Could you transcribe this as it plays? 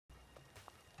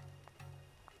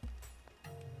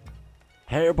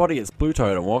Hey everybody, it's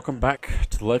BlueToad and welcome back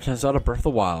to The Legend of Zelda Breath of the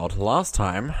Wild. Last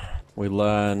time, we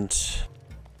learned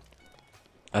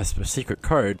a secret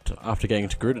code after getting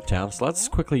to Gerudo Town, so let's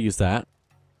quickly use that.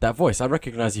 That voice, I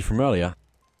recognize you from earlier.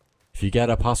 If you get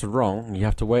a password wrong, you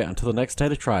have to wait until the next day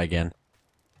to try again.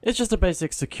 It's just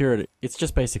basic security.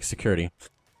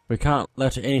 We can't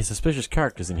let any suspicious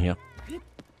characters in here.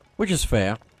 Which is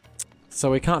fair. So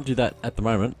we can't do that at the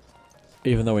moment,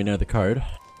 even though we know the code.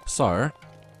 So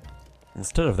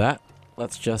instead of that,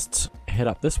 let's just head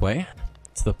up this way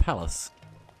to the palace.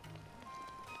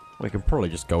 We can probably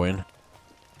just go in.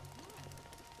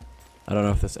 I don't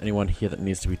know if there's anyone here that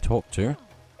needs to be talked to.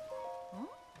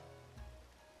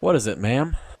 What is it,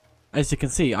 ma'am? As you can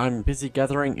see, I'm busy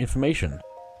gathering information.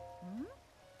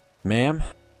 Ma'am,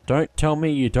 don't tell me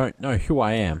you don't know who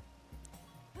I am.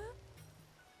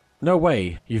 No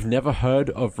way, you've never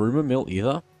heard of Rumor Mill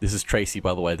either? This is Tracy,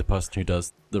 by the way, the person who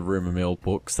does the Rumor Mill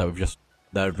books that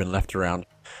have been left around.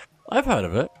 I've heard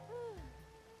of it.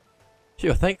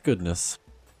 Phew, thank goodness.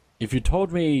 If you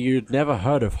told me you'd never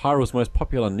heard of Hyrule's most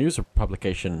popular news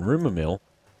publication, Rumor Mill,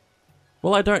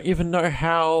 well, I don't even know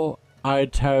how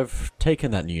I'd have taken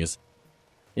that news.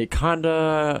 It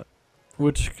kinda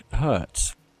would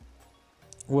hurt.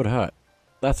 Would hurt,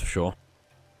 that's for sure.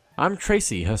 I'm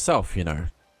Tracy herself, you know.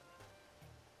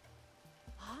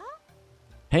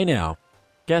 Hey now,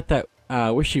 get that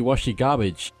wishy-washy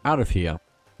garbage out of here,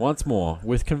 once more,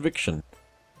 with conviction.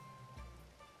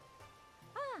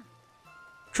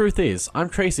 Truth is, I'm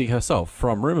Tracy herself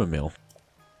from Rumor Mill.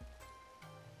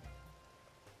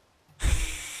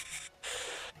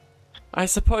 I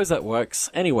suppose that works.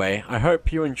 Anyway, I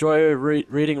hope you enjoy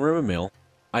reading Rumor Mill.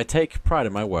 I take pride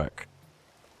in my work.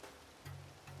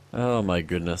 Oh my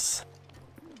goodness.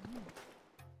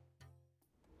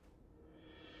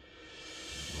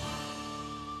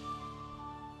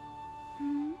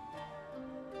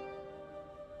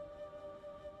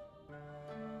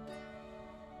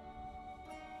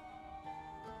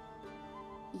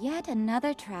 Yet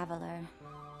another traveler.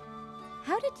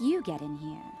 How did you get in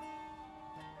here?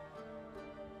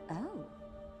 Oh.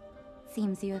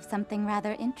 Seems you have something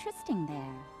rather interesting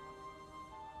there.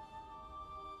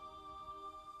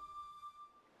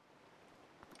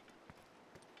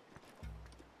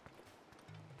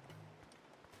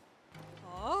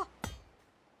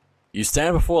 You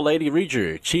stand before Lady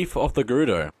Riju, Chief of the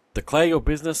Gerudo. Declare your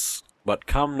business, but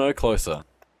come no closer.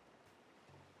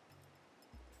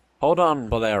 Hold on,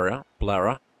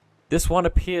 Balara. This one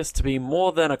appears to be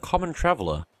more than a common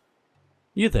traveler.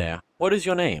 You there, what is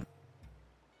your name?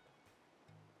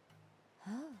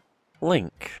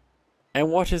 Link.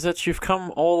 And what is it you've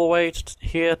come all the way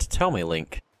here to tell me,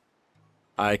 Link?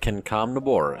 I can calm the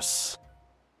Boris.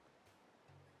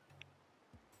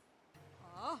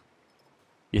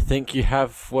 You think you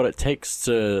have what it takes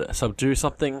to subdue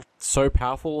something so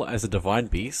powerful as a divine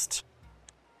beast?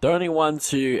 The only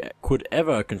ones who could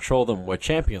ever control them were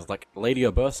champions like Lady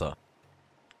Urbosa.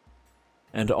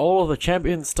 And all of the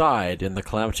champions died in the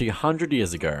calamity 100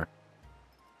 years ago.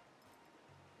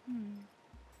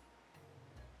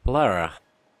 Balara,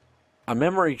 a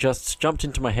memory just jumped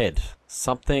into my head.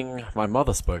 Something my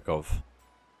mother spoke of.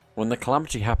 When the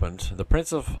calamity happened, the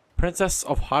Princess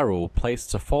of Hyrule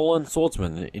placed a fallen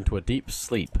swordsman into a deep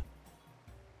sleep.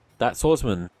 That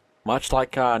swordsman, much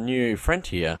like our new friend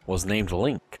here, was named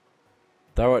Link,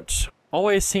 though it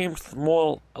always seemed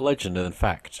more a legend than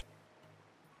fact.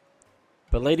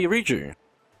 But Lady Riju,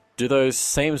 do those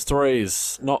same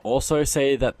stories not also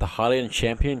say that the Hylian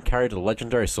champion carried a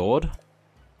legendary sword?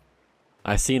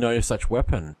 I see no such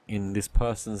weapon in this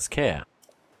person's care.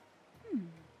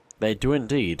 They do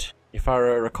indeed. If I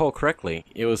recall correctly,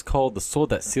 it was called the Sword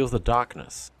That Seals the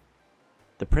Darkness.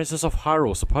 The Princess of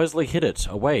Hyrule supposedly hid it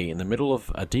away in the middle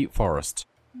of a deep forest.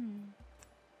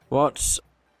 What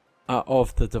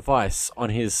of the device on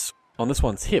this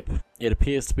one's hip? It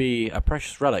appears to be a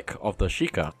precious relic of the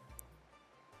Sheikah.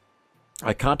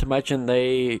 I can't imagine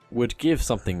they would give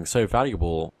something so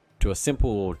valuable to a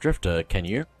simple drifter, can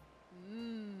you?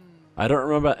 I don't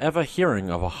remember ever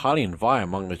hearing of a Hylian vie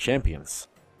among the champions.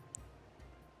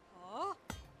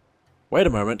 Wait a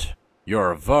moment,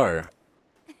 you're a Vo.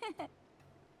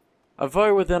 A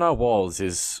Vo within our walls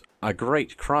is a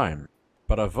great crime,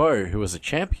 but a Vo who is a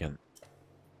champion?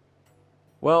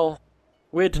 Well,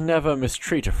 we'd never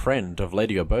mistreat a friend of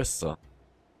Lady Urbosa,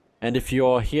 and if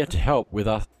you're here to help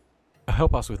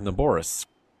us with Naboris,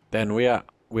 then we are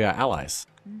allies.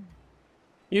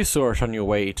 You saw it on your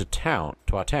way to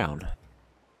our town.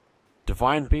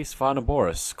 Divine Beast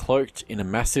Varnaboris, cloaked in a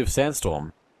massive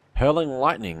sandstorm, hurling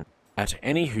lightning at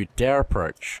any who dare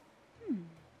approach.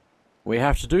 We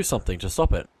have to do something to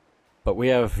stop it. but we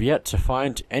have yet to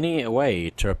find any way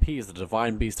to appease the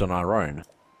divine beast on our own.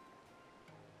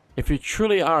 If you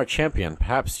truly are a champion,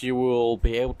 perhaps you will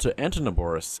be able to enter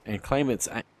Naboris and calm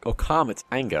its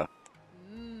anger.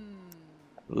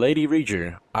 Lady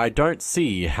Riju, I don't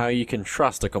see how you can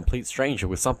trust a complete stranger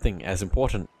with something as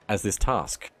important as this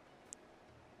task.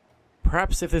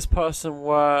 Perhaps if this person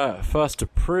were first to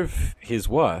prove his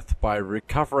worth by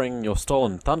recovering your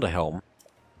stolen Thunderhelm.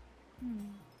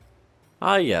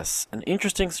 Ah yes, an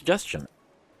interesting suggestion.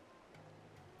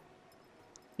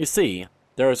 You see,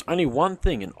 there is only one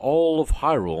thing in all of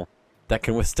Hyrule that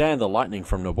can withstand the lightning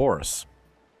from Naboris.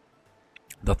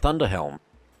 The Thunderhelm,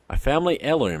 a family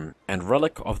heirloom and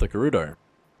relic of the Gerudo,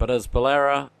 but as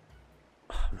Balera...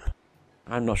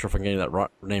 I'm not sure if I'm getting that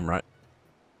name right.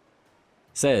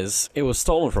 Says, it was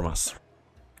stolen from us.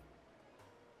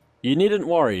 You needn't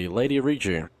worry, Lady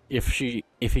Riju. If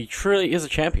he truly is a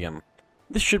champion,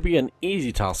 this should be an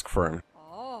easy task for him.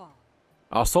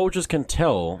 Our soldiers can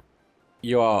tell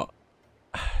you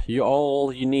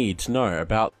all you need to know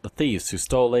about the thieves who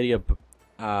stole Lady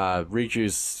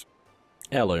Riju's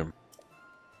heirloom.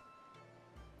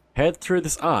 Head through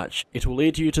this arch, it will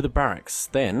lead you to the barracks,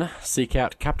 then seek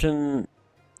out Captain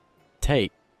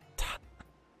Take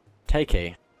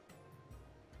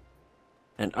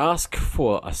and ask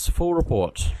for a full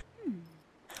report.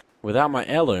 Without my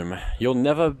heirloom, you'll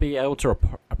never be able to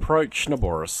approach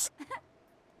Naboris.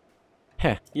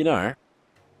 Heh, you know,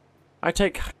 I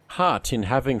take heart in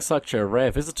having such a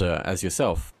rare visitor as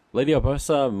yourself. Lady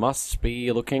Urbosa must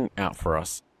be looking out for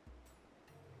us.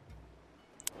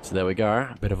 So there we go,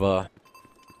 a bit of a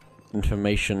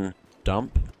information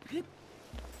dump.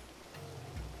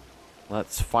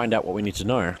 Let's find out what we need to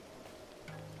know.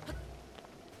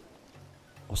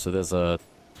 Also, there's a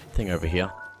thing over here.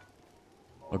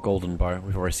 A golden bow.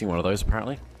 We've already seen one of those,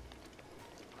 apparently.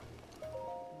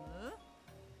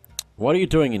 What are you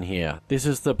doing in here? This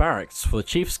is the barracks for the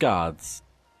Chief's Guards,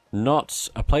 not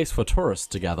a place for tourists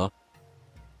to gather.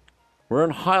 We're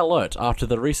on high alert after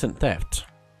the recent theft,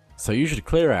 so you should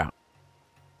clear out.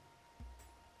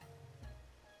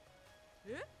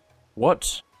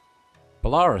 What?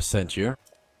 Balera sent you?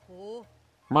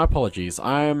 My apologies,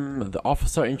 I'm the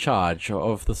officer in charge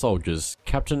of the soldiers,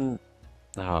 Captain...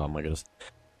 Oh my goodness.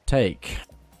 Take.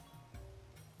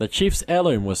 The chief's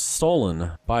heirloom was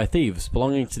stolen by thieves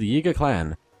belonging to the Yiga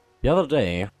clan the other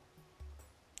day,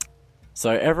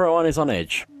 so everyone is on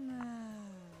edge.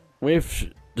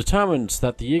 We've determined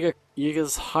that the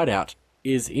Yiga's hideout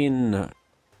is in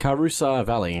Karusa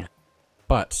Valley,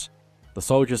 but the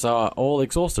soldiers are all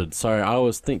exhausted, so I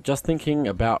was just thinking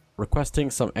about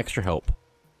requesting some extra help.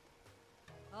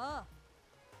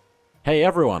 Hey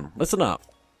everyone, listen up.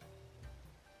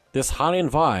 This Harnian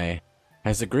Vi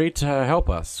has agreed to help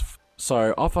us,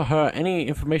 so offer her any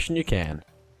information you can.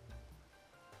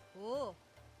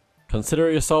 Consider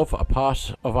yourself a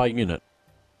part of our unit.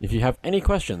 If you have any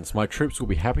questions, my troops will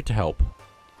be happy to help.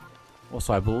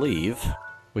 Also, I believe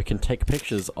we can take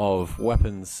pictures of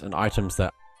weapons and items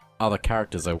that other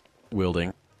characters are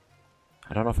wielding.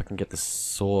 I don't know if I can get the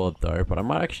sword though, but I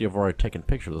might actually have already taken a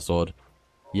picture of the sword.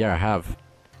 Yeah, I have.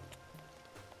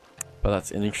 But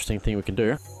that's an interesting thing we can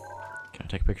do. Can I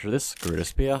take a picture of this? Gerudo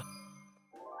Spear.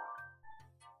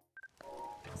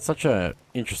 It's such an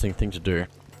interesting thing to do.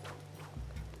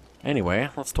 Anyway,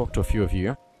 let's talk to a few of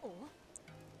you.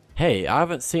 Hey, I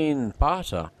haven't seen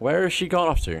Barta. Where is she gone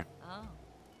off to?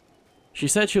 She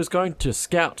said she was going to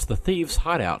scout the thieves'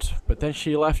 hideout, but then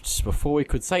she left before we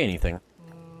could say anything.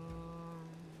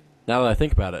 Now that I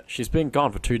think about it, she's been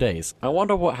gone for 2 days. I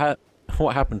wonder what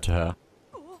happened to her.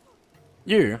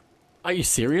 You? Are you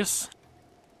serious?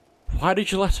 Why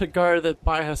did you let her go there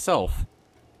by herself?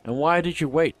 And why did you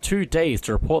wait 2 days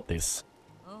to report this?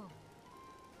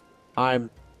 I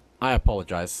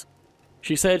apologize.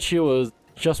 She said she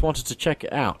just wanted to check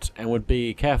it out and would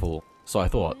be careful, so I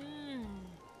thought.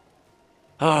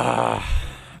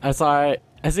 As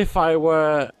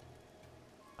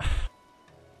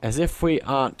if we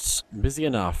aren't busy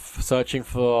enough searching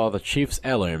for the chief's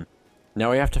heirloom.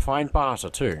 Now we have to find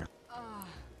Barta too.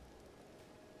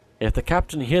 If the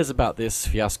captain hears about this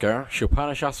fiasco, she'll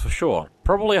punish us for sure.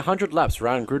 Probably 100 laps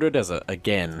around Gerudo Desert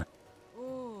again.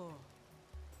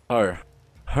 Oh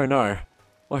no.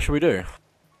 What should we do?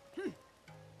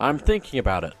 I'm thinking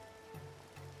about it.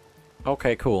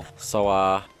 Okay, cool. So,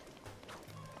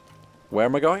 where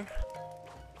am I going?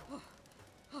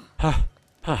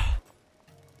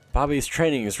 Bobby's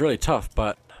training is really tough,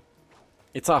 but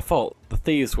it's our fault. The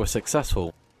thieves were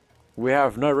successful. We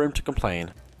have no room to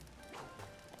complain.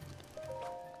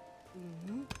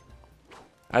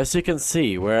 As you can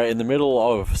see, we're in the middle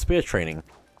of spear training.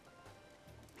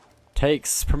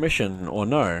 takes permission or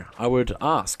no, I would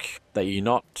ask that you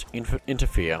not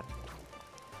interfere.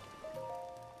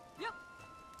 Yep.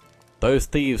 Those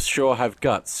thieves sure have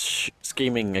guts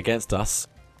scheming against us.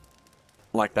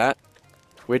 Like that.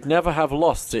 We'd never have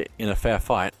lost it in a fair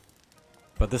fight.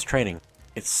 But this training,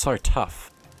 it's so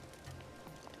tough.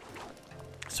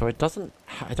 So it doesn't...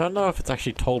 I don't know if it's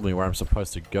actually told me where I'm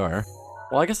supposed to go.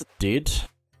 Well, I guess it did.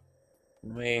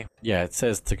 Yeah, it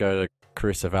says to go to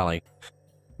Carissa Valley,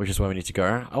 which is where we need to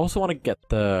go. I also want to get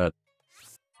the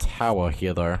tower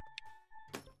here, though.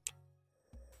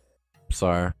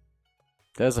 So,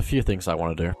 there's a few things I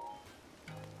want to do.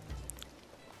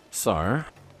 So,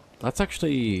 let's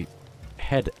actually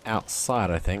head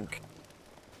outside, I think,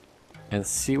 and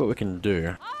see what we can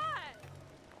do.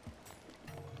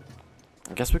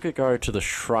 I guess we could go to the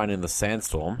shrine in the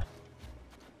sandstorm.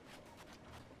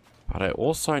 But I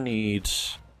also need...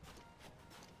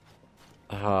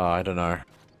 I don't know.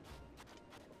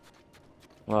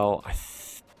 Well,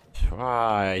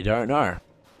 I don't know.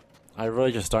 I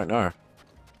really just don't know.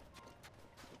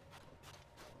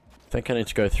 I think I need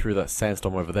to go through that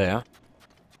sandstorm over there.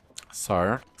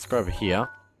 So, let's go over here.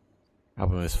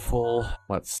 Album is full.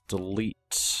 Let's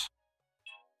delete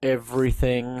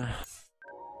everything.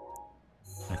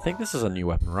 I think this is a new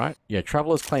weapon, right? Yeah,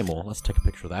 Traveler's Claymore. Let's take a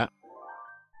picture of that.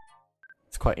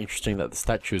 It's quite interesting that the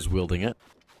statue is wielding it.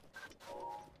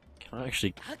 Can I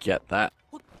actually get that,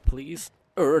 please?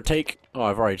 Or take... Oh,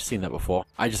 I've already seen that before.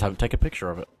 I just haven't taken a picture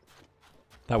of it.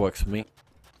 That works for me.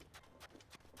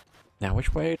 Now,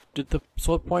 which way did the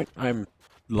sword point? I'm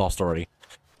lost already.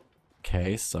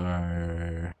 Okay, so...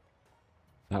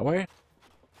 That way?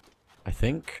 I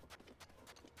think?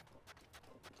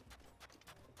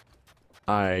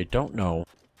 I don't know.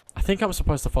 I think I'm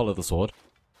supposed to follow the sword.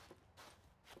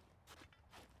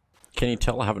 Can you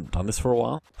tell I haven't done this for a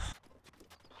while?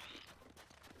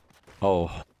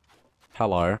 Oh.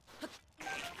 Hello.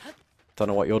 Don't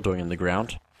know what you're doing in the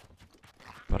ground.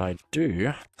 But I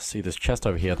do see this chest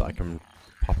over here that I can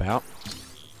pop out.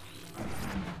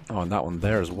 Oh, and that one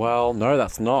there as well. No,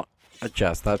 that's not a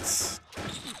chest. That's...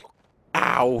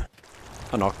 Ow!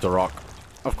 An Octorok.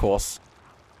 Of course.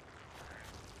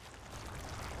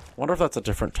 Wonder if that's a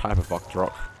different type of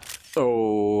Octorok.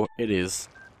 Oh, it is.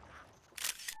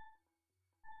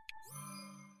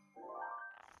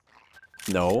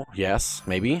 No, yes,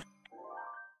 maybe.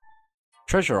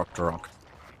 Treasure Octorok.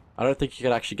 I don't think you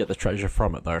could actually get the treasure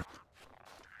from it, though.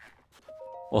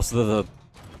 Also,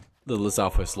 the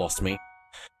Lizalfos lost me.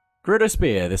 Gerudo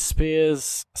Spear. This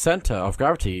spear's center of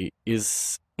gravity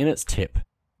is in its tip,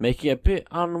 making it a bit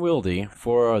unwieldy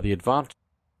for the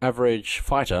average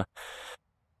fighter.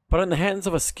 But in the hands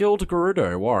of a skilled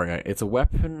Gerudo warrior, it's a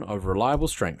weapon of reliable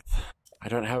strength. I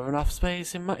don't have enough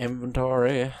space in my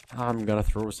inventory. I'm gonna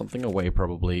throw something away,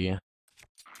 probably.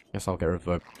 Guess I'll get rid of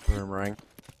the boomerang.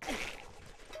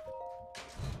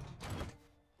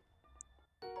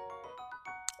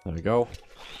 There we go.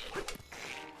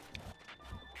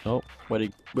 Oh,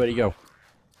 where'd he go?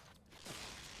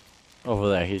 Over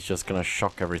there, he's just gonna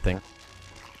shock everything.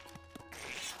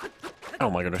 Oh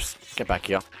my goodness, get back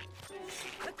here.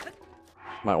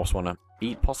 Might also wanna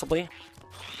eat, possibly?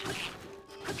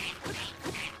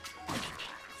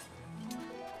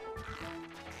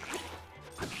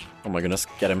 Oh my goodness,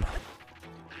 get him.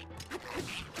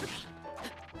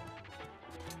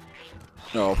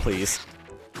 Oh, please.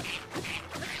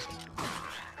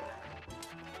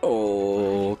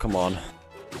 Oh, come on.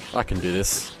 I can do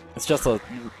this. It's just a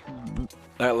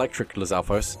electric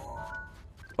Lizalfos.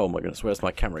 Oh my goodness, where's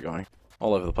my camera going?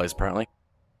 All over the place, apparently.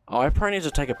 Oh, I probably need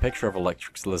to take a picture of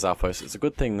electric Lizalfos. It's a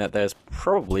good thing that there's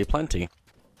probably plenty.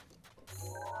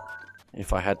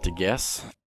 If I had to guess.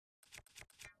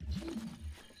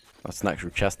 That's an actual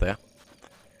chest there.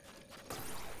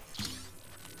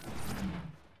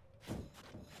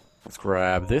 Let's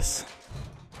grab this.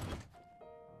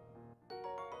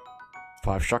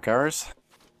 5 shock arrows.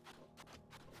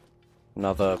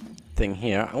 Another thing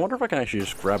here. I wonder if I can actually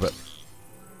just grab it.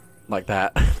 Like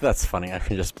that. That's funny, I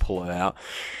can just pull it out.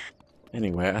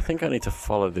 Anyway, I think I need to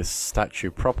follow this statue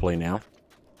properly now.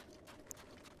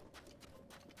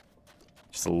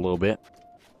 Just a little bit.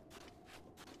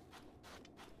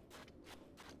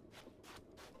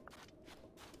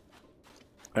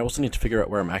 I also need to figure out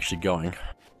where I'm actually going.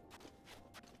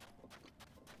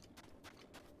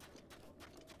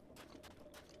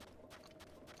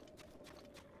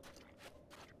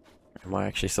 Am I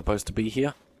actually supposed to be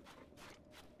here?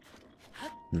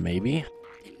 Maybe?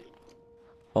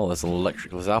 Oh, there's an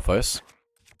electric Lizalfos.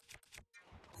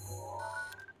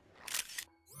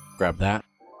 Grab that.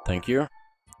 Thank you.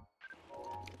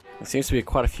 There seems to be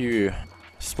quite a few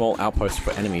small outposts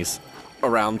for enemies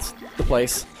around the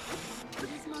place.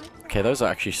 Okay, those are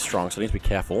actually strong, so I need to be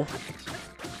careful.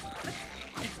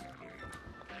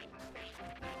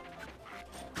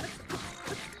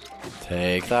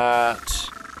 Take that.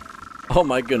 Oh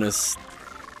my goodness.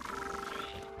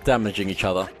 Damaging each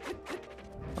other.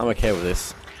 I'm okay with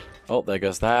this. Oh, there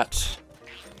goes that.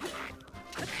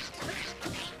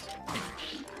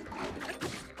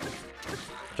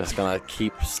 Just gonna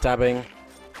keep stabbing.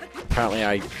 Apparently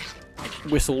I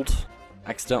whistled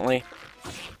accidentally.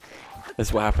 This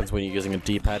is what happens when you're using a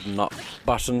D-pad and not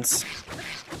buttons.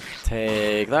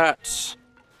 Take that.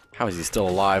 How is he still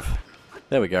alive?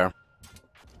 There we go.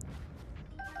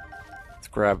 Let's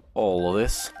grab all of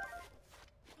this.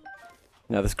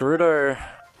 Now this Gerudo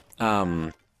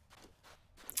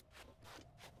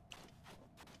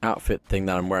outfit thing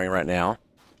that I'm wearing right now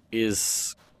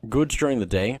is good during the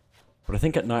day, but I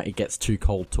think at night it gets too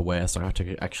cold to wear, so I have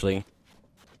to actually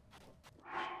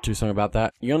do something about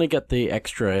that. You only get the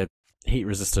extra heat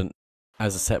resistant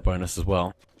as a set bonus as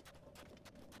well.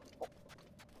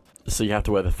 So you have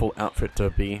to wear the full outfit to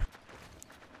be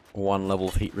 1 level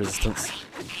of heat resistance.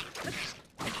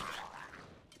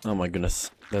 Oh my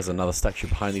goodness, there's another statue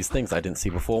behind these things I didn't see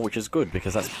before, which is good,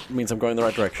 because that means I'm going the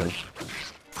right direction.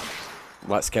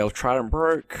 Light scale trident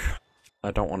broke.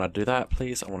 I don't want to do that,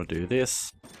 please. I want to do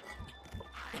this.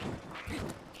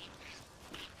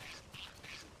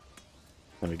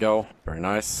 There we go. Very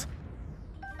nice.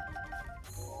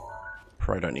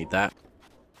 Probably don't need that.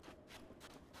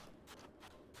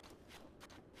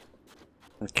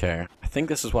 Okay. I think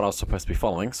this is what I was supposed to be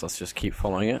following, so let's just keep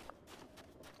following it.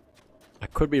 I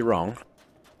could be wrong.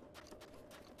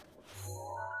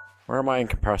 Where am I in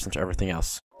comparison to everything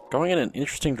else? Going in an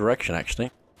interesting direction,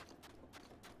 actually.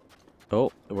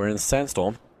 Oh, we're in a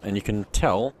sandstorm, and you can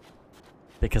tell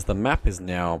because the map is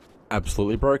now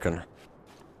absolutely broken.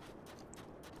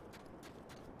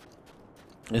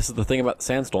 This is the thing about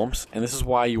sandstorms, and this is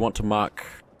why you want to mark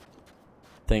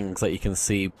things that you can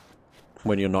see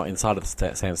when you're not inside of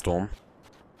the sandstorm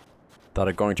that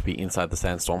are going to be inside the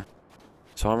sandstorm.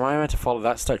 So am I meant to follow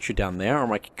that statue down there, or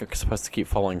am I supposed to keep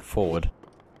following forward?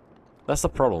 That's the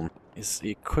problem, is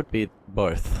it could be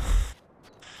both.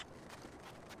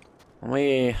 Let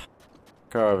me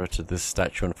go over to this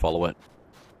statue and follow it.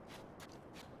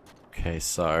 Okay,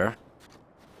 so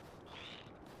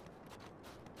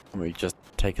let me just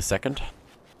take a second.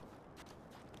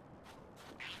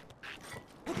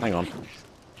 Hang on.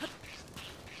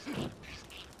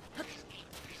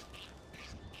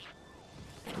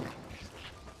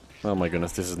 Oh my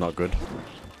goodness, this is not good.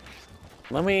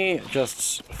 Let me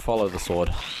just follow the sword.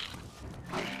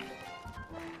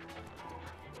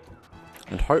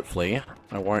 And hopefully,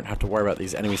 I won't have to worry about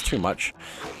these enemies too much.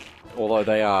 Although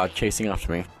they are chasing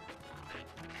after me.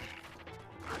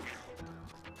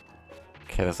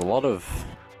 Okay, there's a lot of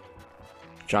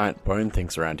giant bone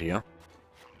things around here.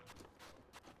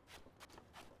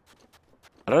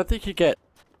 I don't think you get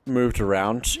moved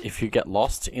around if you get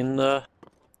lost in the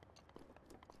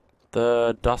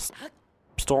dust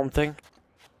storm thing.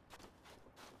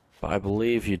 But I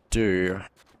believe you do.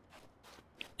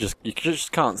 You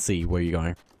just can't see where you're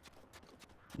going.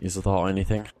 Is the only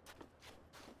thing.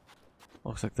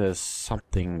 Looks like there's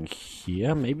something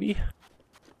here, maybe?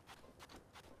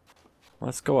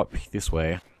 Let's go up this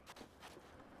way.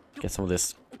 Get some of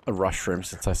this mushroom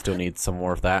since I still need some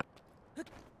more of that.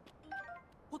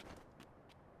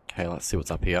 Okay, let's see what's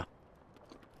up here.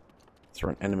 Is there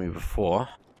an enemy before?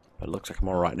 But it looks like I'm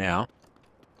alright now.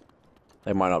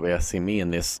 They might not be able to see me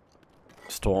in this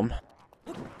storm.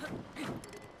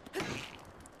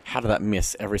 How did that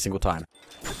miss every single time?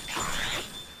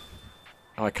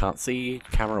 Oh, I can't see.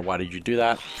 Camera, why did you do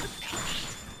that?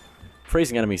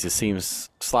 Freezing enemies just seems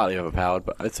slightly overpowered,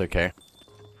 but it's okay.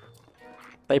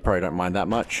 They probably don't mind that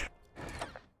much.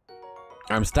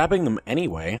 I'm stabbing them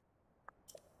anyway.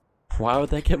 Why would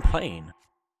they complain?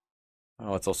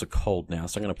 Oh, it's also cold now,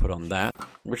 so I'm going to put on that.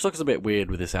 Which looks a bit weird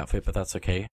with this outfit, but that's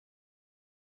okay.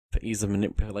 For ease of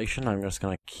manipulation, I'm just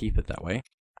going to keep it that way.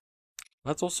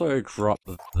 Let's also drop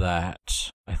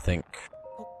that, I think.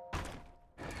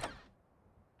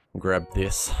 Grab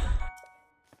this.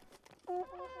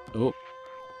 Oh,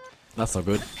 that's not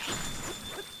good.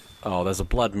 Oh, there's a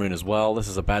blood moon as well. This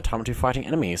is a bad time to be fighting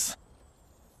enemies.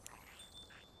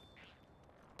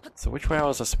 So which way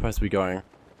was I supposed to be going?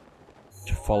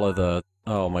 To follow the...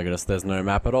 Oh my goodness, there's no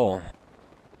map at all.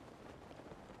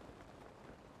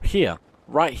 Here.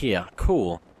 Right here.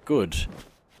 Cool. Good.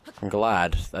 I'm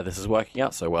glad that this is working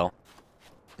out so well.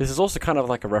 This is also kind of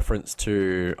like a reference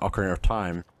to Ocarina of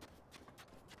Time.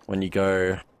 When you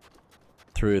go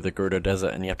through the Gerudo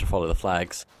Desert and you have to follow the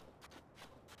flags.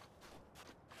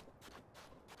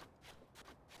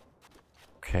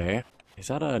 Okay. Is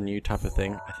that a new type of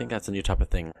thing? I think that's a new type of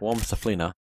thing. Warm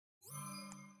Saflina.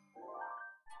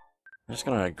 I'm just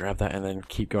gonna grab that and then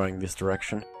keep going this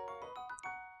direction.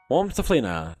 Warm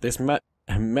Saflina. This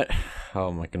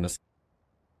oh my goodness.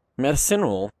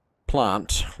 Medicinal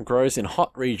plant grows in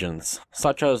hot regions,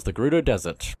 such as the Gerudo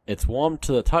Desert. It's warm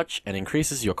to the touch and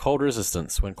increases your cold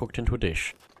resistance when cooked into a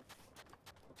dish.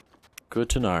 Good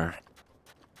to know.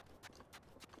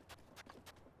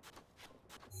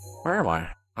 Where am I?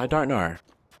 I don't know.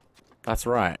 That's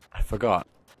right, I forgot.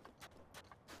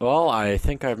 Well, I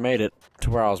think I've made it to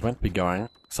where I was meant to be going,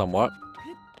 somewhat.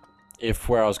 If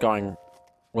where I was going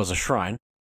was a shrine.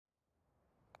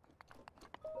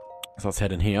 So let's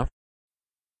head in here.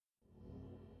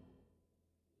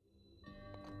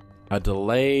 A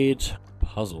delayed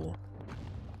puzzle.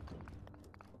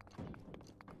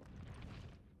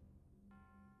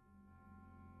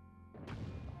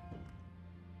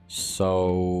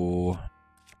 So...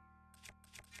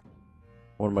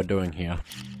 what am I doing here?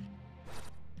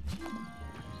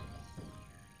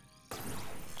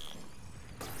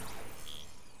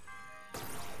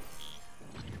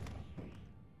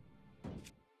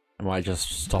 Am I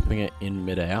just stopping it in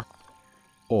midair?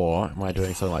 Or am I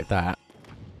doing something like that?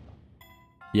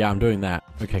 Yeah, I'm doing that.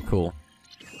 Okay, cool.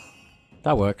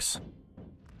 That works.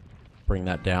 Bring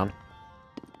that down.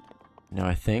 Now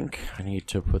I think I need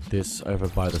to put this over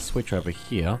by the switch over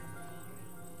here.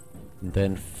 And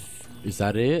then... is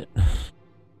that it?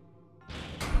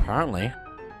 Apparently.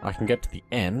 I can get to the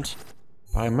end.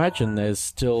 But I imagine there's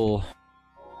still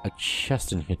a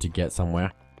chest in here to get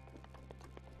somewhere.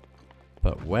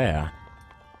 But where?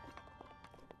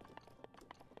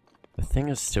 The thing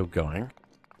is still going.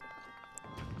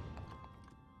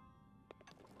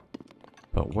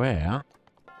 But where?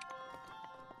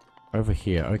 Over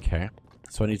here, okay.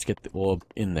 So I need to get the orb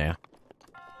in there.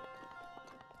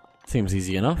 Seems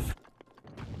easy enough.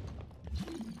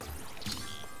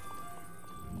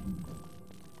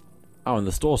 Oh, and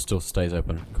the store still stays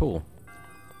open. Cool.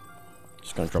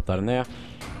 Just gonna drop that in there.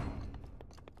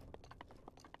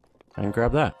 And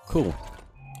grab that. Cool.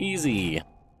 Easy.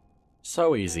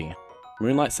 So easy.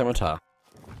 Moonlight Scimitar.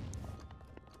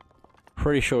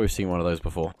 Pretty sure we've seen one of those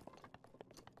before.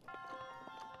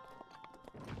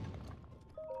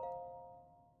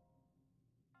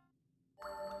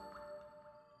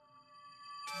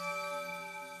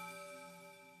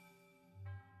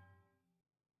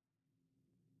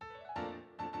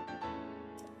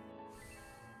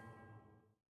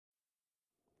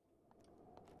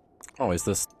 Oh, is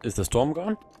the storm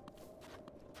gone?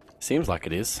 Seems like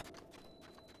it is.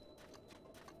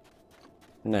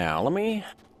 Now, let me...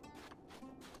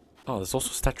 oh, there's also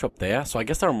a statue up there, so I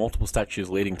guess there are multiple statues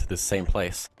leading to this same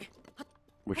place.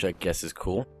 Which I guess is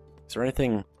cool. Is there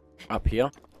anything up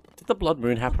here? Did the blood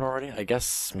moon happen already? I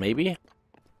guess, maybe?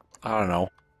 I don't know.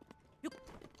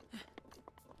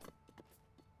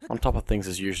 On top of things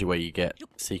is usually where you get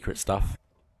secret stuff.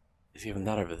 Is even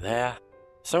that over there?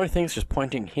 So many things just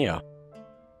pointing here.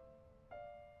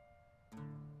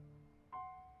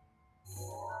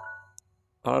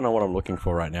 I don't know what I'm looking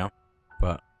for right now,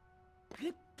 but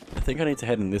I think I need to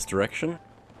head in this direction,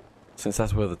 since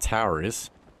that's where the tower is.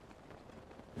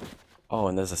 Oh,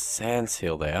 and there's a sand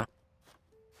seal there.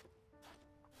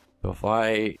 So if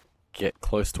I get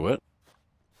close to it,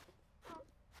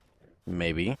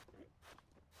 maybe,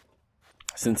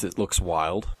 since it looks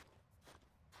wild.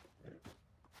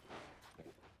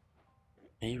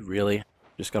 Are you really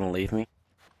just gonna leave me?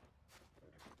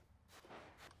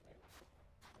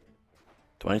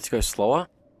 Do I need to go slower?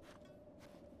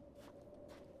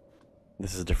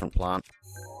 This is a different plant.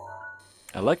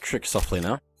 Electric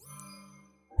Softliner.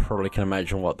 Probably can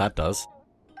imagine what that does.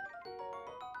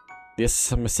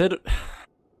 This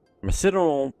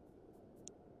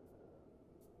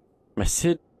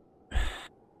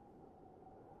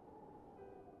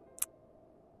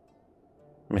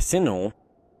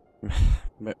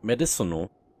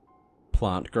medicinal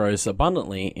plant grows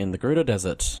abundantly in the Gerudo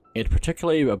Desert. Its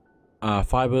particular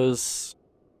fibers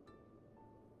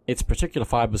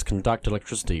conduct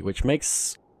electricity, which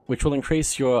will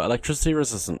increase your electricity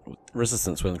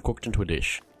resistance when cooked into a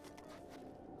dish.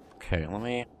 Okay, let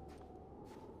me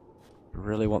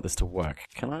really want this to work.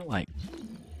 Can I, like...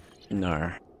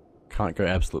 no. Can't go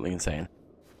absolutely insane.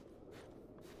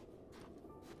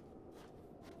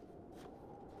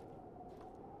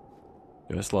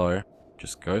 Go slow.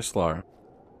 Just go slow.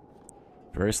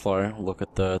 Very slow. Look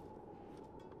at the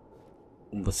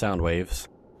sound waves.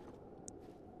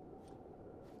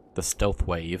 The stealth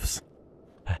waves.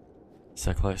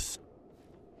 So close.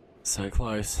 So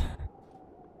close.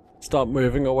 Stop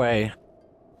moving away.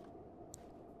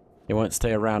 It won't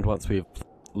stay around once we've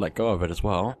let go of it as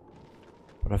well.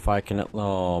 But if I can...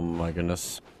 Oh my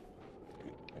goodness.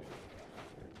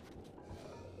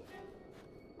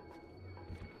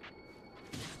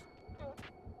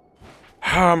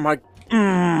 Oh my...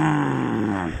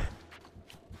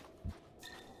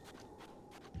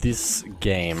 This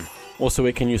game. Also,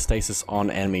 we can use stasis on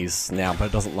enemies now, but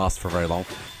it doesn't last for very long.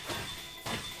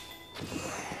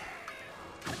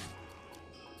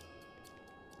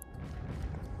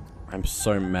 I'm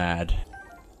so mad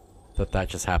that that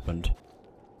just happened.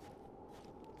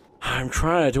 I'm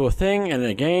trying to do a thing and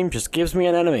the game just gives me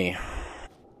an enemy.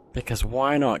 Because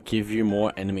why not give you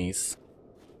more enemies?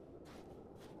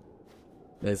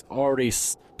 There's already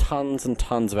tons and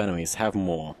tons of enemies. Have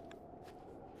more.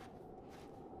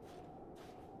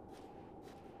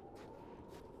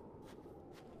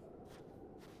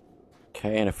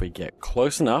 Okay, and if we get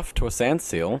close enough to a sand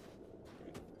seal...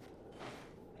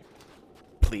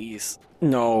 Please.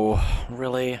 No,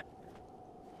 really?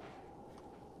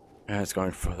 And it's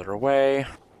going further away.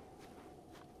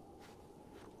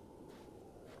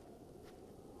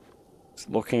 It's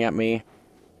looking at me.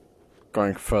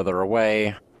 Going further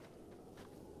away.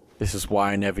 This is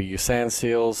why I never use sand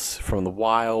seals from the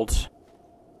wild.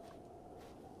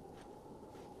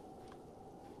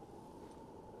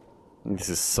 This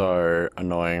is so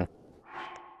annoying.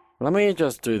 Let me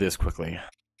just do this quickly.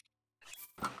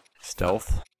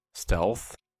 Stealth.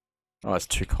 Stealth. Oh, it's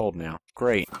too cold now.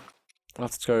 Great.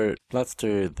 Let's do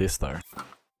this though.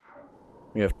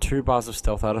 We have 2 bars of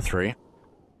stealth out of 3.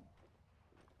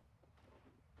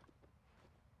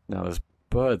 Now there's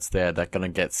birds there that are gonna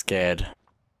get scared.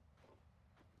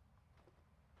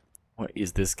 What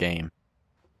is this game?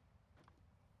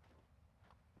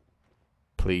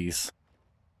 Please.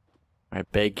 I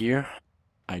beg you.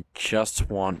 I just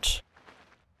want...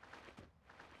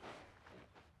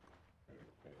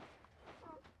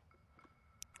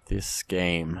 this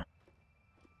game.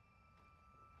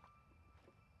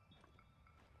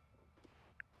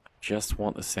 I just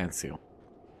want the sand seal.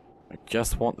 I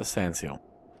just want the sand seal.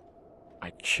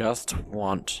 I just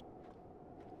want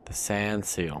the sand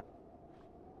seal.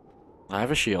 I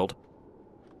have a shield.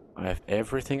 I have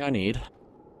everything I need.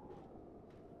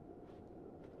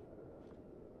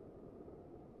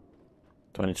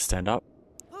 Do I need to stand up?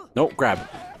 Nope, grab.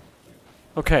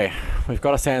 Okay, we've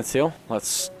got a sand seal.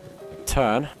 Let's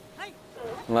turn.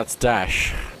 Let's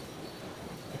dash.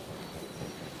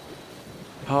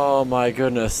 Oh my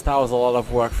goodness, that was a lot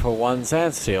of work for one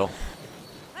sand seal.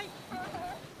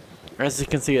 As you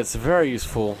can see, it's very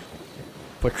useful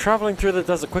for traveling through the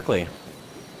desert quickly.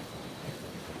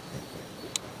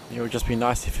 It would just be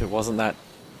nice if it wasn't that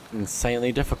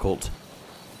insanely difficult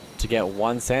to get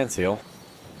one sand seal.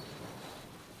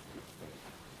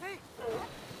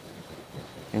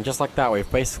 And just like that,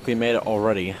 we've basically made it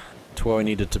already to where we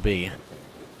needed to be.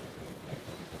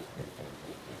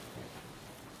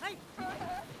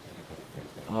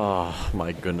 Oh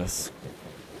my goodness.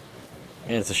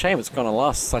 And it's a shame it's gonna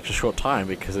last such a short time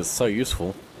because it's so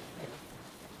useful.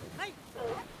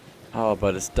 Oh,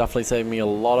 but it's definitely saved me a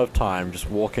lot of time just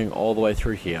walking all the way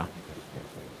through here.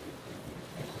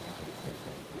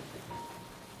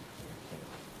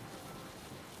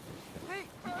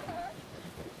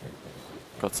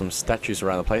 Got some statues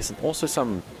around the place and also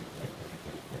some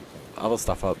other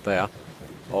stuff out there.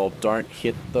 Oh, don't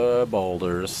hit the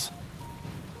boulders.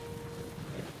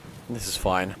 This is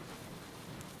fine.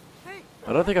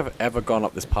 I don't think I've ever gone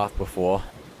up this path before.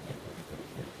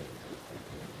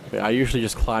 I usually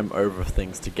just climb over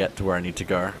things to get to where I need to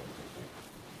go.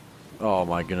 Oh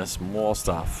my goodness, more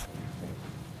stuff.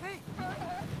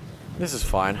 This is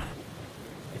fine.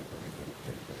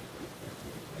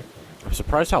 I'm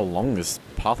surprised how long this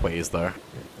pathway is though.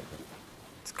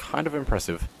 It's kind of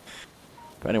impressive.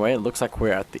 But anyway, it looks like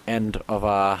we're at the end of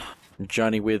our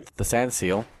journey with the sand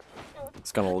seal.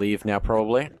 It's gonna leave now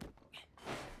probably.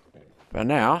 But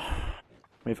now,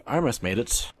 we've almost made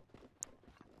it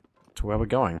to where we're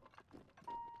going.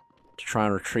 To try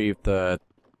and retrieve the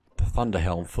Thunder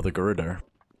Helm for the Gerudo.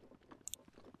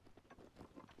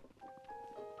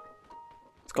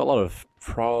 It's got a lot of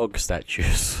frog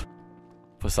statues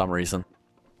for some reason.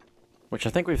 Which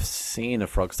I think we've seen a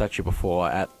frog statue before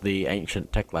at the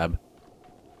Ancient Tech Lab.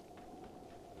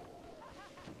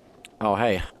 Oh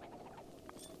hey.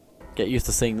 Get used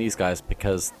to seeing these guys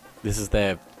because this is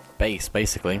their base,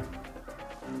 basically.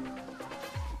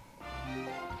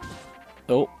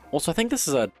 Oh, also I think this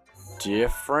is a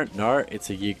different... No, it's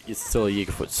still a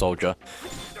Yiga soldier.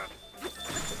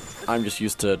 I'm just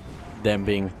used to them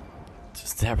being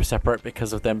Just separate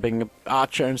because of them being an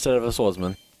archer instead of a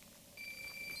swordsman.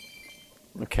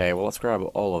 Okay, well let's grab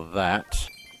all of that.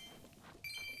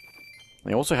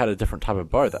 They also had a different type of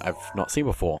bow that I've not seen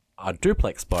before. A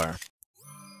duplex bow.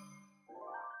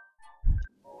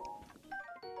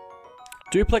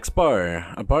 Duplex bow.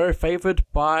 A bow favoured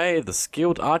by the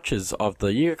skilled archers of the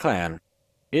Yiga clan.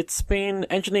 It's been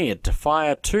engineered to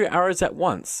fire 2 arrows at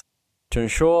once, to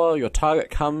ensure your target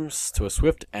comes to a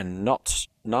swift and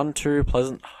none too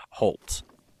pleasant halt.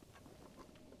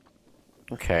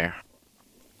 Okay.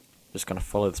 Just gonna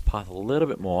follow this path a little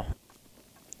bit more.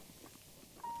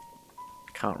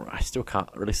 I still can't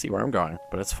really see where I'm going,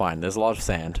 but it's fine. There's a lot of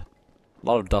sand. A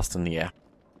lot of dust in the air.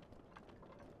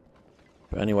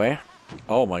 But anyway.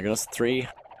 Oh my goodness, 3.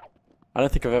 I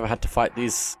don't think I've ever had to fight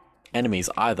these enemies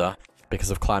either, because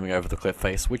of climbing over the cliff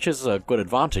face, which is a good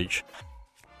advantage.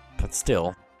 But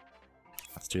still.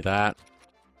 Let's do that.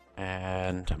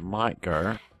 And I might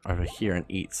go over here and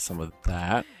eat some of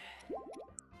that.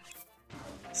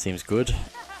 Seems good.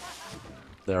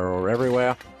 They're all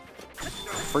everywhere.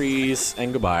 Freeze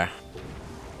and goodbye.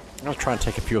 I'm gonna try and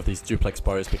take a few of these duplex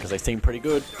bows because they seem pretty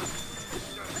good.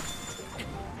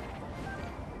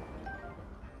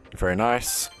 Very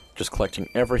nice. Just collecting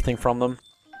everything from them.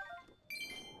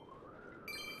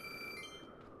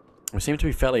 We seem to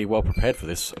be fairly well prepared for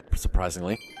this,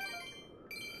 surprisingly.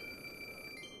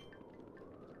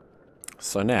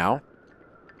 So now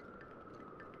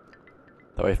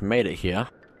that we've made it here,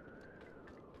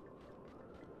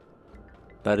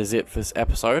 that is it for this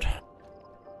episode.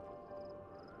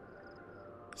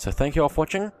 So thank you all for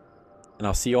watching, and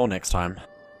I'll see you all next time.